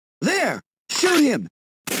Shoot him!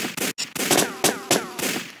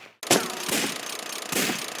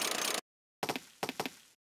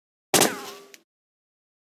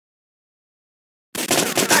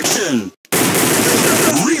 Action!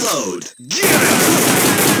 Reload! Get him!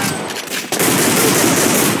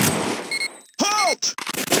 Halt!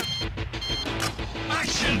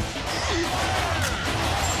 Action!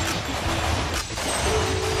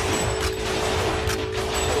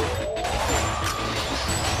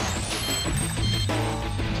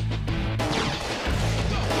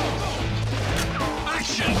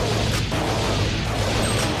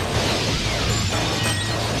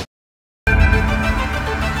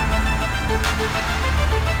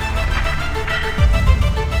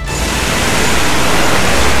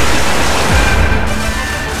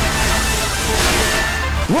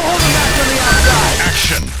 We'll hold him back from the outside!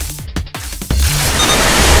 Action!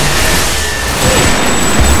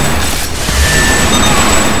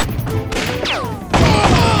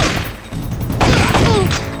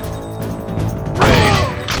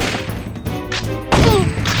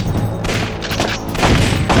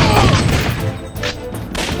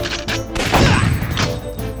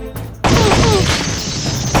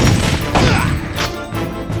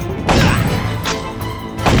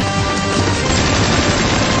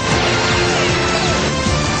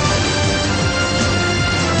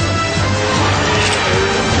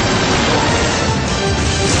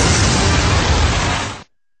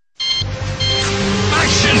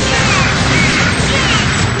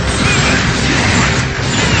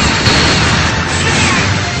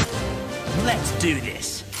 Let's do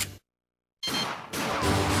this.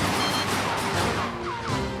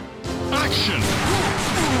 Action!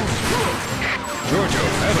 Giorgio,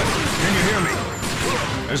 Evan, can you hear me?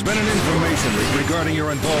 There's been an information leak regarding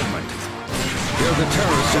your involvement. You're the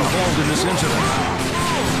terrorists involved in this incident.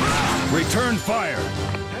 Return fire!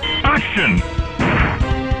 Action!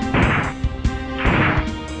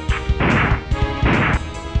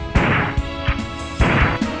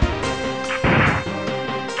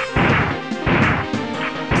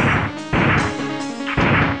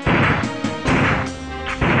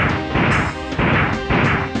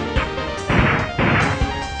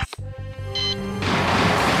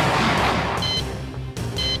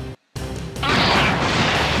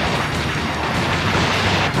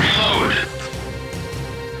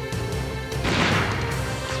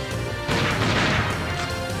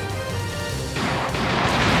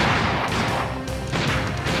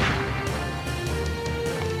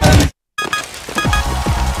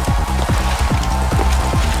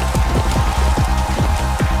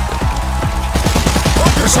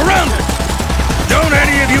 Surrounded! Don't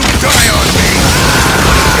any of you die on me!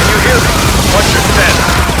 Can you hear me? What's your status?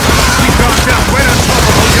 Keep knocked out right on top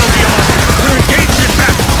of Hotel Dion. They're engaged in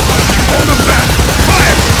battle! Hold them back!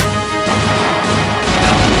 Fire!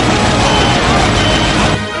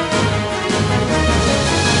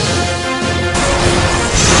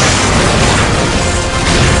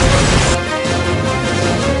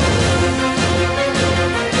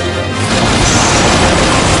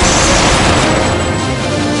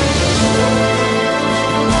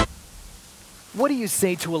 What do you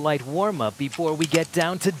say to a light warm-up before we get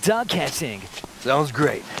down to dog catching? Sounds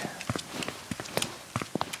great.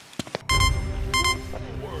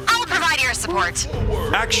 I'll provide air support.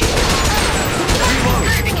 Action! Reload.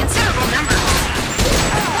 In considerable numbers.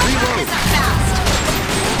 Reload. Is up fast.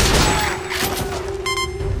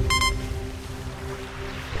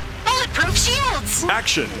 Bulletproof shields.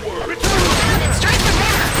 Action! Grounded straight from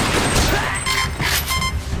there.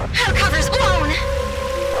 Cover's blown.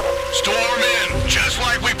 Storm in, just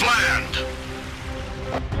like we planned.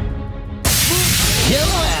 Kill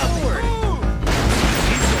him!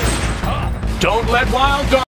 Don't let wild dogs.